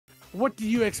what do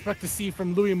you expect to see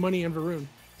from Louis Money and Varun?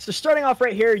 So starting off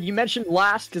right here, you mentioned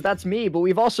last, because that's me, but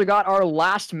we've also got our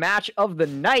last match of the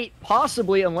night,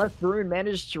 possibly, unless Varun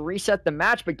manages to reset the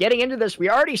match. But getting into this, we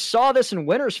already saw this in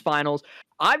winners finals.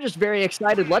 I'm just very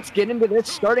excited. Let's get into this.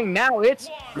 Starting now, it's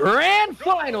grand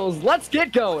finals. Let's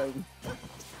get going.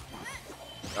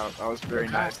 That was very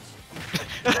nice.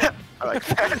 I like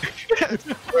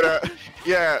that. But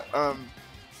yeah,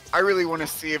 I really want to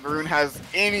see if Varun has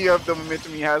any of the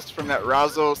momentum he has from that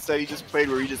Razo set he just played,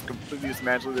 where he just completely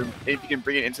dismantled him, if he can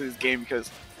bring it into this game,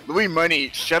 because Louis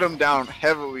Money shut him down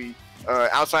heavily.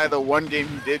 Outside of the one game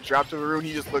he did drop to Varun,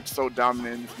 he just looked so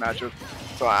dominant in this matchup.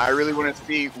 So I really want to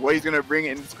see what he's going to bring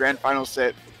in this grand final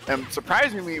set. And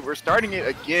surprisingly, we're starting it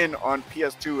again on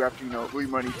PS2 after, Louis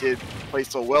Money did play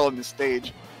so well in this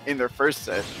stage in their first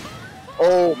set.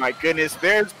 Oh my goodness,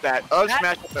 there's that up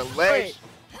smash at the ledge.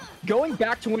 Going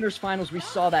back to winners finals, we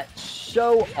saw that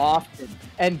so often,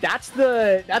 and that's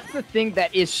the thing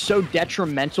that is so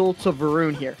detrimental to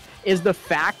Varun here, is the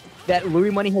fact that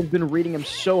Louis Money has been reading him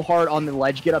so hard on the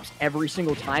ledge get-ups every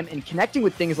single time, and connecting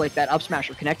with things like that up smash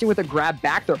or connecting with a grab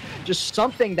back throw, just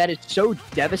something that is so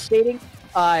devastating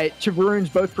to Varun's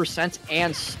both percents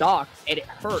and stock, and it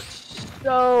hurts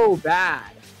so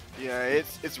bad. Yeah,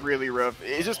 it's really rough.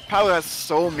 It's just Palu has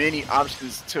so many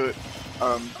options to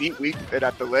beat Wii Fit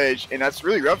at the ledge, and that's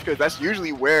really rough because that's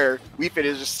usually where Wii Fit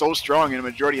is just so strong in a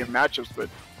majority of matchups, but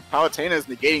Palutena is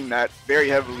negating that very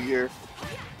heavily here.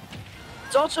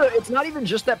 It's not even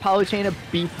just that Palutena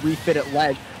beat Wii Fit at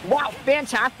ledge. Wow,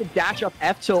 fantastic dash up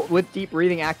F tilt with deep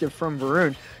breathing active from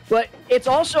Varun. But it's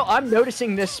also, I'm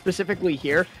noticing this specifically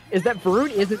here, is that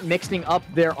Varun isn't mixing up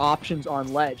their options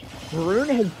on ledge. Varun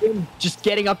has been just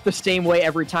getting up the same way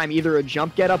every time, either a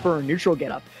jump get up or a neutral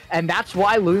get up. And that's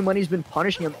why Louis Money's been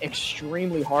punishing him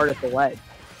extremely hard at the ledge.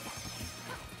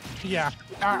 Yeah,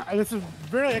 this is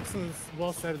very excellent,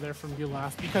 well said there from you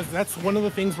last, because that's one of the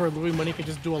things where Louis Money can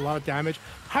just do a lot of damage.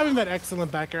 Having that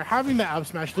excellent back air, having that up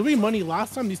smash. Louis Money,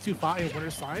 last time these two fought in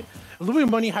winner's side, Louis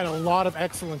Money had a lot of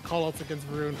excellent callouts against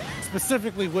Varun,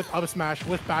 specifically with up smash,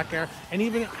 with back air, and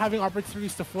even having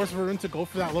opportunities to force Varun to go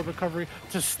for that low recovery,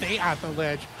 to stay at the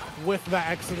ledge with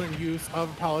that excellent use of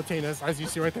Palutena's, as you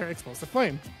see right there, Explosive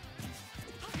Flame.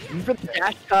 For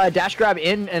the dash grab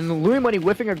in, and Louis Money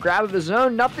whiffing a grab of his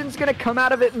own. Nothing's going to come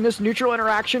out of it in this neutral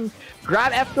interaction.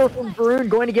 Grab F throw from Varun,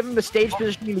 going to give him the stage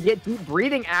positioning to get deep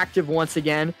breathing active once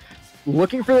again.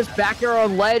 Looking for this back air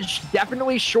on ledge.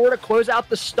 Definitely sure to close out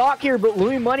the stock here, but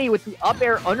Louis Money with the up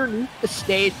air underneath the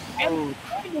stage. And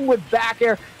with back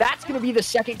air, that's going to be the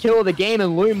second kill of the game,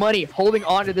 and Louis Money holding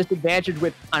on to this advantage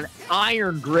with an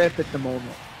iron grip at the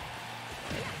moment.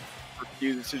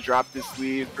 Refuses to drop this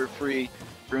lead for free.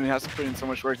 Varun has to put in so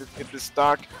much work to get this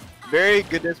stock. Very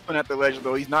good discipline at the ledge,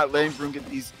 though. He's not letting Varun get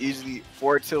these easily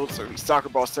forward tilts or these soccer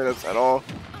ball setups at all.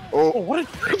 Oh, what an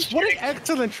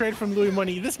excellent trade from Louis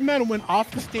Money. This man went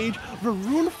off the stage,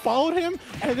 Varun followed him,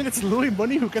 and then it's Louis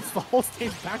Money who gets the whole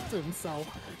stage back to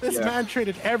himself. This man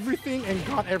traded everything and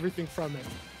got everything from it.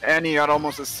 And he got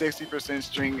almost a 60%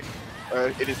 string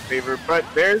in his favor. But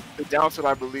there's the downside,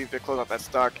 I believe, to close out that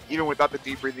stock, even without the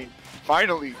deep breathing.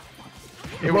 Finally,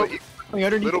 it was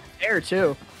underneath there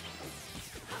too.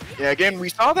 Yeah, again, we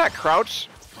saw that crouch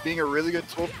being a really good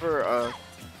tool for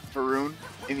Varun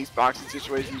in these boxing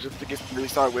situations, just to get some really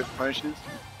solid whip punishes.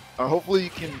 Hopefully, you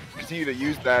can continue to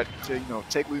use that to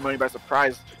take Louis Money by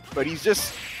surprise. But he's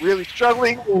just really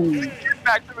struggling to get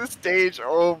back to the stage.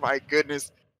 Oh my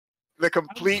goodness, the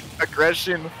complete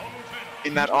aggression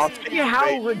in that off stage.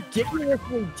 How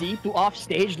ridiculously deep off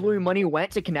stage Louis Money went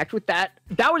to connect with that.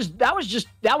 That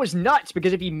was nuts,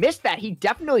 because if he missed that, he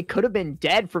definitely could have been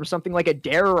dead from something like a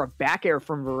dare or a back air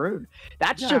from Varun.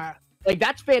 That's just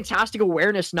that's fantastic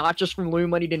awareness, not just from Louis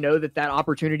Money to know that that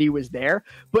opportunity was there,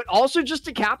 but also just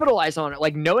to capitalize on it.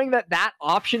 Like, knowing that that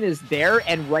option is there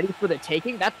and ready for the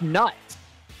taking, that's nuts.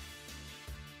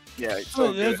 Yeah,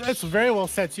 it's very well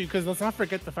said too, because let's not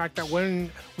forget the fact that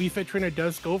when Wii Fit Trainer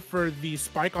does go for the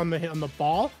spike on the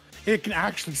ball, it can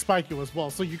actually spike you as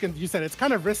well. So you said it's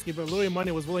kind of risky, but Louis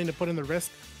Money was willing to put in the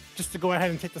risk just to go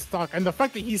ahead and take the stock. And the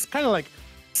fact that he's kind of like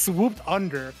swooped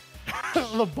under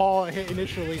the ball hit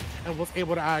initially and was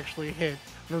able to actually hit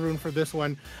Varun for this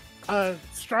one.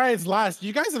 Strides last.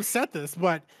 You guys have said this,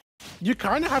 but you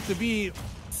kind of have to be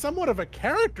somewhat of a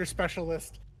character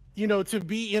specialist, to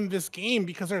be in this game,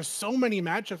 because there's so many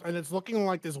matchups, and it's looking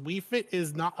like this Wii Fit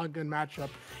is not a good matchup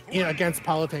against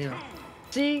Palutena.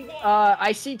 See,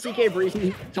 I see TK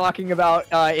Breezy talking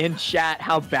about in chat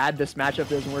how bad this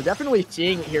matchup is, and we're definitely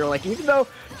seeing it here. Like, even though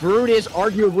Varun is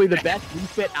arguably the best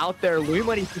refit out there, Louis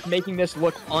Money's just making this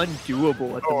look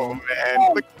undoable at the moment.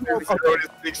 Man, look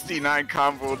at this 0-69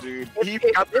 combo, dude. He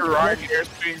got the right hair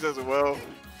strings as well.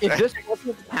 If this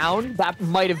wasn't Town, that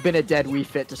might have been a dead Wii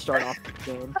Fit to start off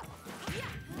the game.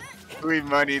 Louis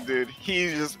Money, dude. He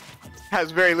just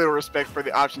has very little respect for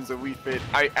the options of Wii Fit.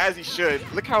 As he should.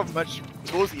 Look how much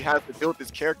tools he has to build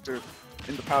this character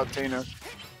in the Palutena.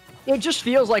 It just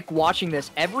feels like watching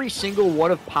this. Every single one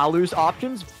of Palu's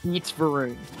options beats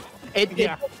Varun. It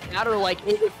doesn't matter, like,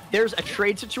 if there's a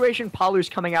trade situation, Palu's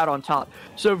coming out on top.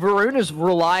 So Varun is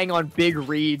relying on big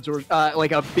reads or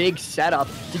like a big setup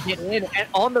to get in. And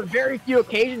on the very few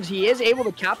occasions, he is able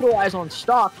to capitalize on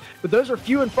stock, but those are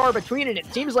few and far between. And it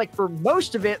seems like for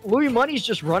most of it, Louis Money's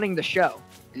just running the show.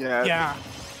 Yeah.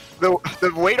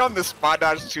 The weight on the spot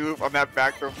dodge too, on that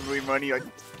back throw from Louis Money, like,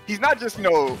 he's not just,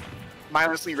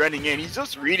 mindlessly running in. He's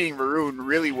just reading Varun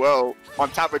really well, on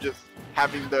top of just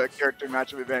having the character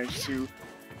matchup advantage too.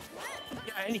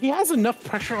 Yeah, and he has enough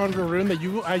pressure on Varun that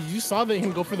you saw that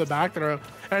him go for the back throw.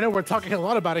 I know we're talking a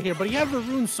lot about it here, but he had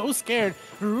Varun so scared.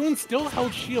 Varun still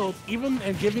held shield, even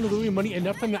and giving Louis Money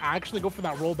enough time to actually go for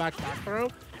that rollback back throw,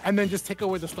 and then just take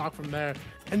away the stock from there.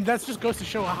 And that just goes to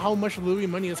show how much Louis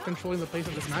Money is controlling the pace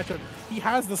of this matchup. He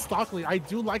has the stock lead. I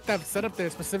do like that setup there,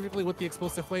 specifically with the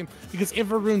explosive flame, because if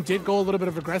Varun did go a little bit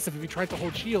of aggressive, if he tried to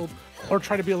hold shield or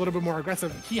try to be a little bit more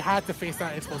aggressive, he had to face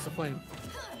that explosive flame.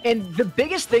 And the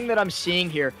biggest thing that I'm seeing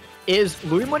here is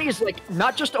Louis Money is like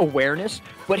not just awareness,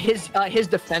 but his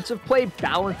defensive play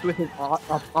balanced with his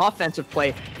offensive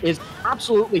play is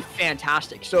absolutely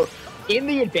fantastic. So in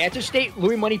the advantage state,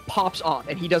 Louis Money pops off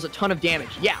and he does a ton of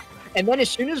damage. Yeah. And then as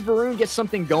soon as Varun gets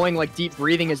something going, like deep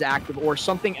breathing is active or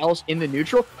something else in the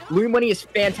neutral, Louis Money is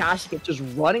fantastic at just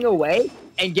running away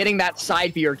and getting that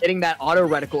side B or getting that auto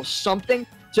reticle, something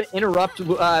to interrupt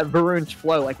Varun's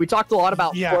flow. Like we talked a lot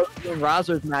about flow in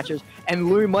Razor's matches, and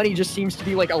Louis Money just seems to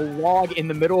be like a log in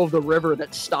the middle of the river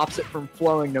that stops it from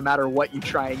flowing no matter what you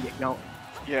try and get going.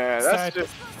 Yeah, that's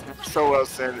just so well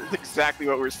said. It's exactly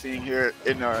what we're seeing here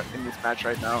in this match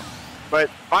right now. But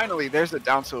finally, there's a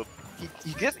down tilt.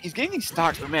 He's getting these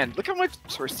stocks, but man, look how much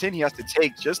percent he has to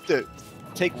take just to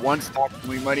take one stock from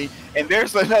Louis Money. And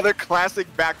there's another classic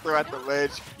back throw at the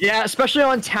ledge. Yeah, especially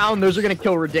on Town, those are going to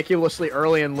kill ridiculously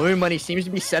early, and Louis Money seems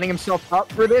to be setting himself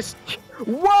up for this.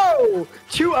 Whoa!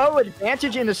 2-0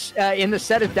 advantage in the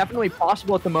set is definitely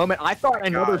possible at the moment. I thought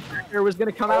another back there was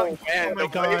going to come out. Man, oh my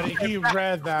god, he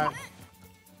read that.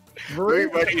 Louis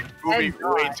Money is moving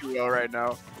way too well right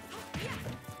now.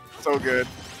 So good.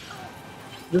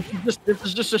 This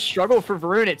is just a struggle for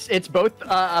Varun. It's both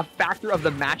a factor of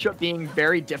the matchup being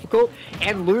very difficult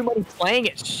and Louis Money playing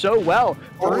it so well.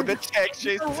 Oh, the tech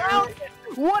chase too.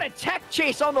 What a tech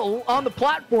chase on the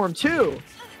platform too.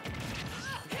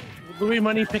 Louis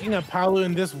Money picking up Palu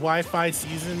in this Wi-Fi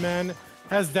season, man,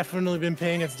 has definitely been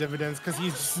paying its dividends because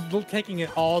he's just taking it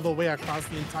all the way across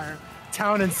the entire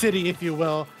town and city, if you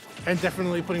will. And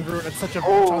definitely putting Varun at such a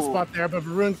tough spot there. But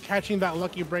Varun catching that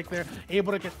lucky break there,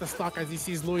 able to get the stock as he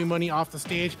sees Louis Money off the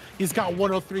stage. He's got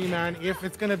 103, man. If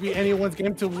it's going to be anyone's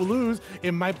game to lose,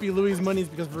 it might be Louis Money's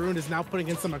because Varun is now putting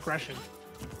in some aggression.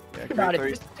 Think about it.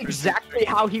 This is exactly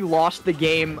how he lost the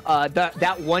game,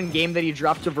 that one game that he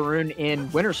dropped to Varun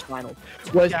in Winners Finals.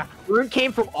 Varun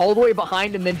came from all the way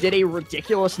behind and then did a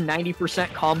ridiculous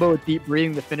 90% combo with deep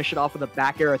breathing to finish it off with a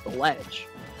back air at the ledge.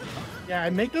 Yeah,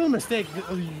 and make no mistake,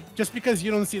 just because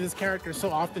you don't see this character so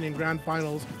often in grand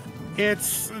finals,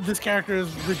 this character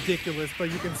is ridiculous,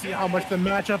 but you can see how much the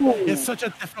matchup is such a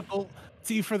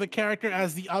difficulty for the character,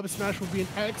 as the up smash would be an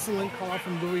excellent call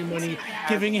from Louis Money,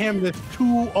 giving him the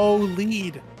 2-0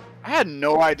 lead. I had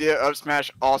no idea up smash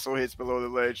also hits below the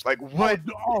ledge. Like what?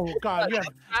 Oh god, yeah.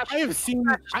 I have seen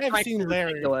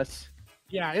Larry.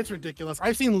 Yeah, it's ridiculous.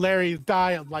 I've seen Larry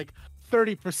die at like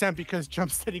 30% because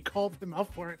Jump City called him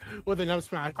out for it with an up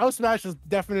smash. Up smash is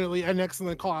definitely an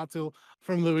excellent call out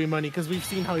from Louis Money because we've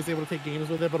seen how he's able to take games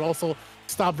with it, but also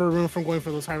stop Varun from going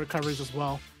for those high recoveries as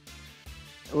well.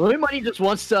 Louis Money just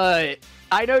wants to.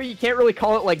 I know you can't really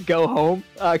call it like go home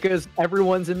because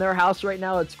everyone's in their house right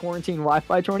now. It's quarantine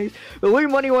Wi-Fi tourneys. But Louis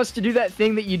Money wants to do that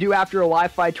thing that you do after a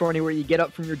Wi-Fi tourney where you get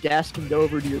up from your desk and go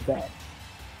over to your bed.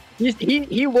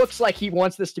 He looks like he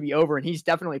wants this to be over, and he's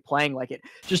definitely playing like it.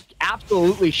 Just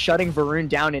absolutely shutting Varun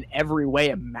down in every way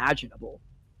imaginable.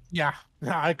 Yeah,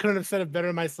 I couldn't have said it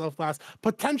better myself last.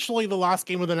 Potentially the last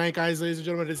game of the night, guys, ladies and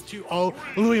gentlemen, is 2-0.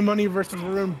 Louis Money versus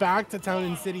Varun back to town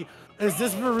and city. Is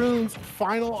this Varun's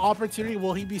final opportunity?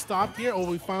 Will he be stopped here, or will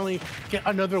we finally get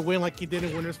another win like he did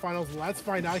in Winners Finals? Let's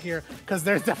find out here, because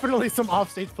there's definitely some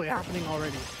offstage play happening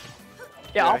already.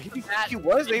 Yeah, he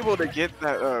was able to get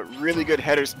that really good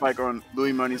header spike on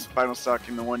Louis Money's final stock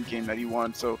in the one game that he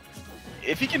won. So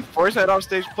if he can force that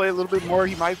offstage play a little bit more,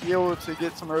 he might be able to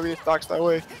get some earlier stocks that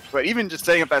way. But even just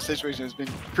setting up that situation has been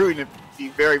proving to be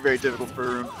very, very difficult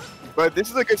for him. But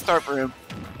this is a good start for him.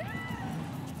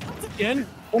 Again,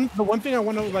 the one thing I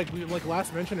want to like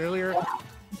last mentioned earlier,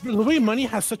 Louis Money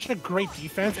has such a great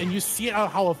defense, and you see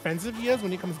how offensive he is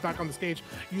when he comes back on the stage.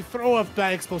 You throw up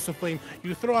that explosive flame,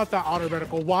 you throw out that auto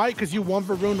reticle. Why? Because you want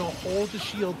Varun to hold the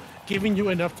shield, giving you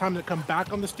enough time to come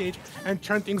back on the stage and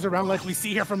turn things around, like we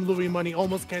see here from Louis Money,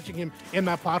 almost catching him in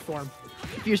that platform.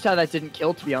 Confused how that didn't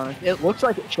kill, to be honest. It looks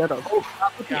like it should have.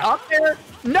 Up there,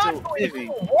 not so easy.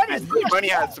 What is Louis Money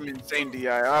had some insane DI,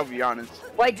 I'll be honest.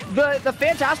 Like, the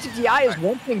fantastic DI is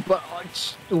one thing, but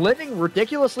living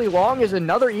ridiculously long is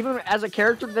another, even as a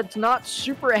character that's not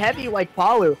super heavy like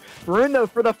Palu. Varun, though,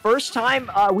 for the first time,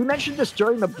 we mentioned this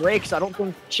during the breaks, I don't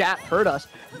think chat heard us,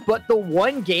 but the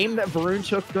one game that Varun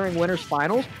took during Winners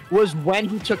Finals was when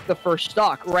he took the first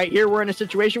stock. Right here, we're in a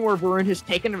situation where Varun has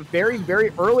taken a very,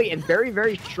 very early and very,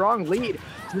 very strong lead.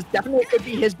 So this definitely could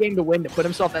be his game to win, to put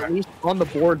himself at least on the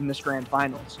board in this grand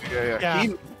finals. Yeah. He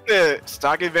needs the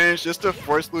stock advantage just to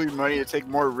force Louis Money to take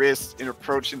more risks in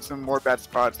approaching some more bad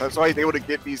spots. That's why he's able to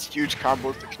get these huge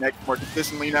combos to connect more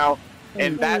consistently now.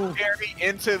 And that parry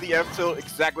into the F tilt,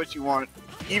 exactly what you want.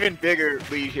 Even bigger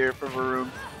lead here for Varun.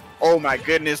 Oh my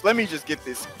goodness, let me just get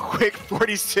this quick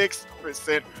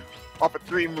 46% off of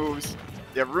 3 moves.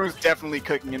 Yeah, Varun's definitely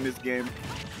cooking in this game.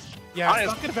 Yeah,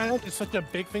 stock advantage is such a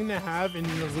big thing to have in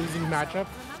the losing matchup,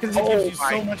 because it gives you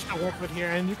so much to work with here,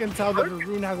 and you can tell that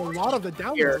Varun has a lot of the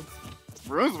downloads.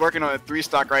 Varun's working on a 3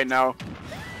 stock right now.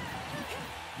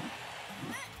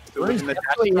 Varun's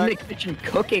definitely in the kitchen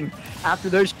cooking after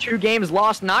those 2 games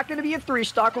lost. Not going to be a 3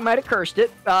 stock. We might have cursed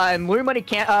it. And Louis Money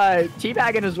can't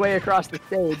teabagging his way across the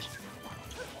stage.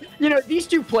 You know, these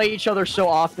two play each other so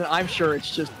often. I'm sure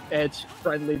it's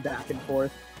friendly back and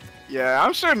forth. Yeah,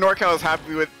 I'm sure NorCal is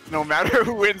happy with no matter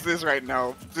who wins this right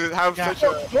now. To have such a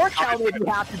NorCal would be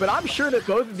happy, but I'm sure that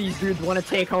both of these dudes want to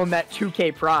take home that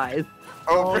 2K prize.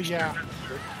 Oh yeah.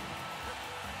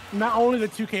 Not only the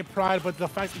 2K pride, but the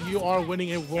fact that you are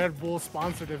winning a Red Bull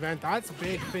sponsored event. That's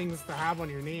big things to have on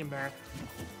your name there.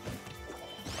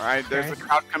 All right, there's the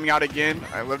crowd coming out again.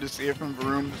 I love to see it from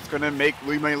Varun. It's going to make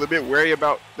Louis Money a little bit wary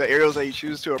about the aerials that he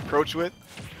chooses to approach with.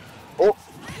 Oh,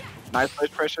 nice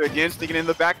ledge pressure again, sneaking in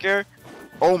the back air.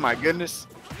 Oh my goodness.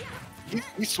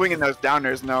 He's swinging those down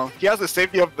airs now. He has the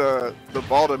safety of the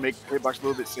ball to make the hitbox a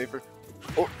little bit safer.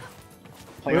 Oh.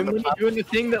 Louis Money doing the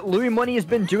thing that Louis Money has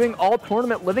been doing all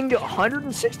tournament, living to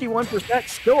 161%,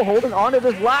 still holding on to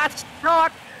this last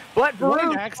stock. But Varun, what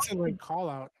an excellent call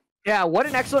out. Yeah, what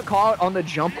an excellent call out on the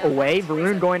jump away.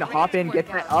 Varun going to hop in, get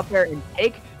that up there, and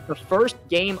take the first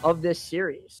game of this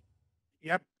series.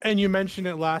 Yep, and you mentioned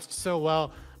it last so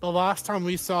well. The last time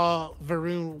we saw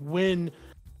Varun win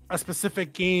a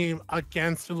specific game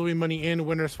against Louis Money in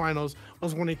Winners Finals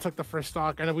was when he took the first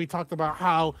stock, and we talked about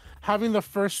how having the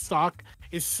first stock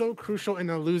is so crucial in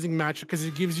a losing match because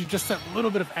it gives you just that little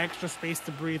bit of extra space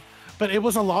to breathe. But it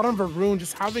was a lot on Varun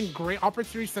just having great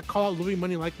opportunities to call out Louis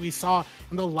Money like we saw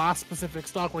in the last specific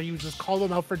stock where you just call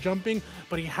him out for jumping,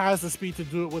 but he has the speed to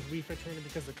do it with Wii Fit training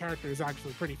because the character is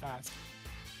actually pretty fast.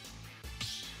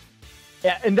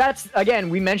 Yeah, and that's, again,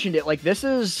 we mentioned it, like this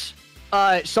is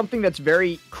something that's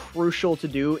very crucial to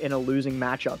do in a losing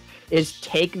matchup is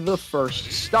take the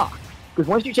first stock. Because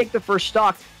once you take the first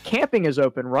stock, camping is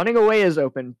open, running away is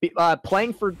open,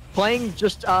 playing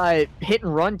just hit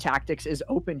and run tactics is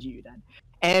open to you then.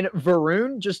 And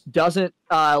Varun just doesn't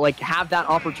like have that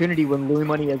opportunity when Louis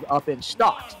Money is up in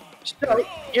stocks. So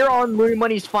here on Louis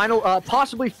Money's final,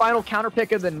 possibly final counter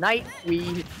pick of the night,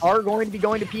 we are going to be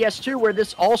going to PS2 where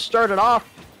this all started off.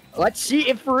 Let's see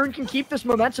if Varun can keep this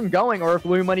momentum going or if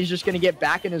Louis Money's just going to get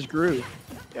back in his groove.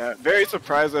 Yeah, very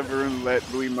surprised that Varun let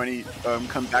Louis Money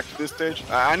come back to this stage.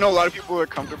 I know a lot of people are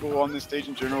comfortable on this stage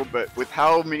in general, but with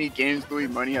how many games Louis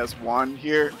Money has won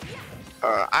here,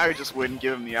 I just wouldn't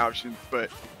give him the option. But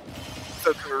it's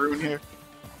up to Varun here.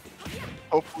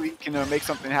 Hopefully he can make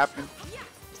something happen.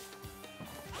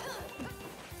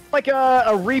 Like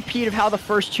a repeat of how the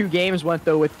first 2 games went,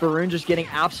 though, with Varun just getting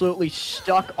absolutely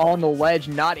stuck on the ledge,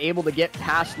 not able to get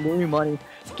past Louis Money.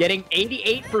 Getting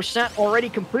 88%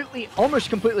 already almost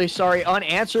completely,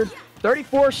 unanswered.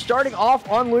 34 starting off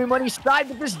on Louis Money's side,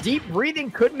 but this deep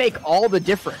breathing could make all the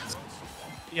difference.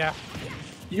 Yeah.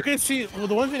 You can see, well,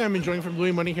 the one thing I'm enjoying from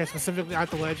Louis Money here, specifically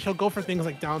at the ledge, he'll go for things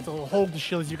like down tilt, hold the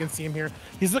shield, as you can see him here.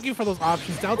 He's looking for those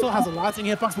options. Down tilt has a lasting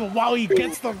hitbox, but wow, he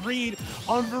gets the read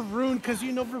on Varun, because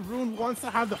you know Varun wants to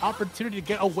have the opportunity to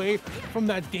get away from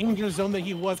that danger zone that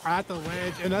he was at the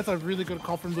ledge, and that's a really good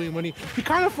call from Louis Money. He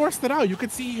kind of forced it out. You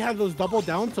could see he had those double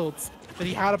down tilts that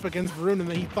he had up against Varun, and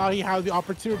then he thought he had the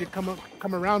opportunity to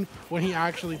come around when he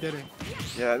actually didn't.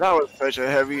 Yeah, that was such a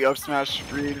heavy up smash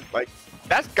read. Like,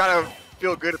 that's gotta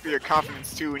feel good for your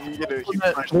confidence too when you get a huge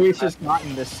punch. Luis has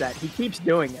gotten this set. He keeps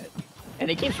doing it,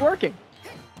 and it keeps working.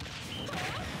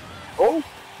 Oh,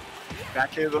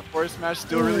 back here the forward smash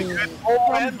still really good.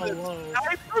 Oh, and the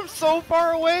snipe from so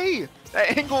far away.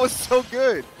 That angle was so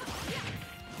good.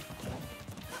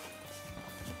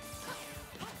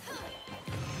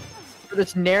 For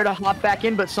this Nair to hop back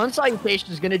in, but Sun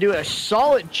Salutation is going to do a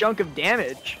solid chunk of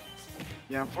damage.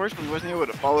 Yeah, unfortunately, wasn't able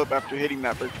to follow up after hitting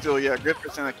that, but still, yeah, good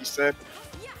percent, like you said.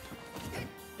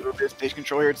 A little bit of stage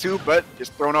control here too, but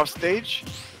just thrown off stage.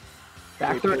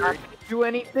 Back throw not going to do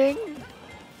anything.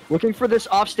 Looking for this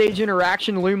offstage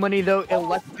interaction. Louis Money, though,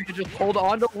 elected to just hold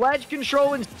on to ledge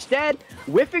control instead.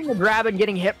 Whiffing the grab and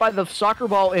getting hit by the soccer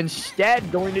ball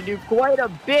instead. Going to do quite a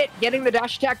bit. Getting the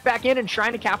dash attack back in and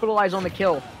trying to capitalize on the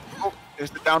kill. Oh,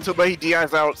 there's the down tilt, but he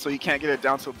DIs out, so he can't get a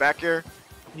down tilt back here.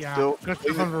 Yeah, Still good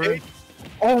from Varun.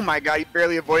 Oh my god, he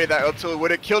barely avoided that up tilt. It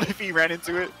would have killed if he ran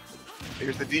into it.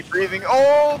 Here's the deep breathing.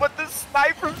 Oh, but the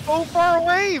snipe from so far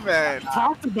away, man.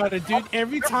 Talked about it, dude.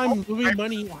 Every time Louis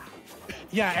Money,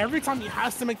 yeah, every time he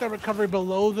has to make that recovery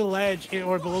below the ledge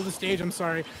or below the stage, I'm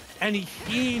sorry, and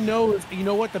he knows, you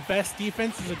know what, the best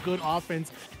defense is a good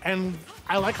offense. And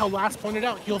I like how Last pointed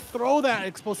out, he'll throw that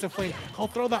explosive flame, he'll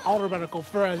throw that auto reticle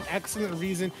for an excellent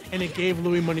reason, and it gave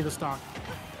Louis Money the stock.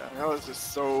 Yeah, that was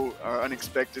just so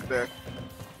unexpected there.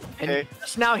 Okay. And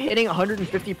just now hitting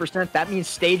 150%. That means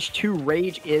stage 2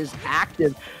 rage is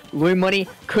active. Louis Money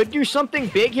could do something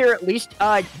big here, at least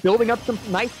building up some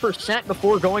nice percent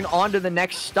before going on to the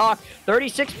next stock.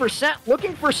 36%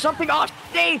 looking for something off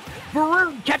stage.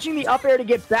 Varun catching the up air to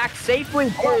get back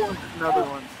safely. Oh, another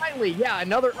one. Finally, yeah,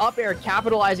 another up air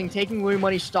capitalizing, taking Louis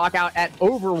Money's stock out at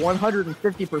over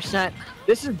 150%.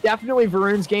 This is definitely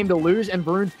Varun's game to lose and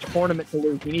Varun's tournament to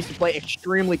lose. He needs to play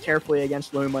extremely carefully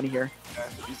against Louis Money here. Yeah,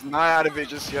 he's not out of it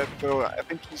just yet, though. I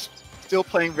think he's still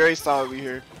playing very solidly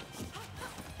here.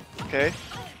 Okay.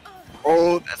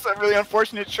 Oh, that's a really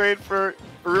unfortunate trade for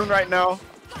Varun right now.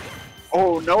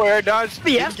 Oh, no air dodge.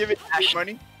 Yes. Didn't give it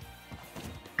Money.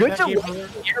 Good to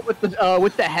here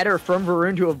with the header from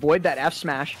Varun to avoid that F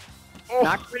smash. Oh.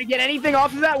 Not going to get anything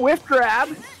off of that whiff grab.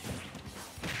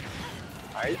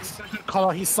 Nice. Call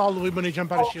out. He saw Louis Money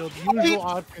jump out of shield. Usual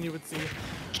option you would see.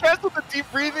 Cancel the deep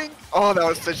breathing. Oh, that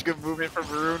was such good movement from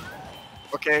Varun.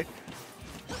 Okay.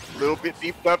 A little bit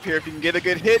deep up here. If you can get a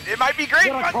good hit, it might be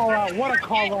great. What a call out. What a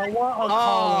call out. What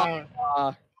a call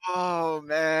out. Oh,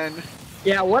 man.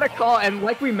 Yeah, what a call. And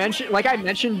like I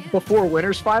mentioned before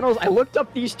Winners Finals, I looked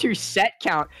up these two set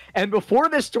count. And before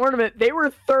this tournament, they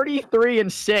were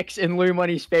 33-6 in Louis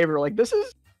Money's favor. Like, this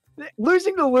is...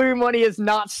 Losing to Louis Money is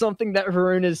not something that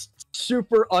Varun is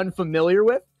super unfamiliar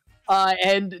with.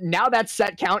 And now that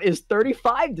set count is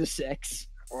 35-6.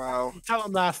 Wow. Tell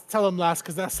him last,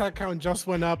 because that set count just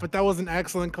went up, but that was an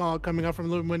excellent call coming up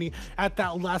from Louis Money at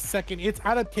that last second. It's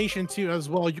adaptation too as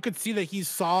well. You could see that he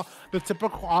saw the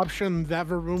typical option that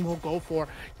Varun will go for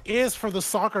is for the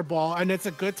soccer ball, and it's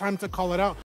a good time to call it out.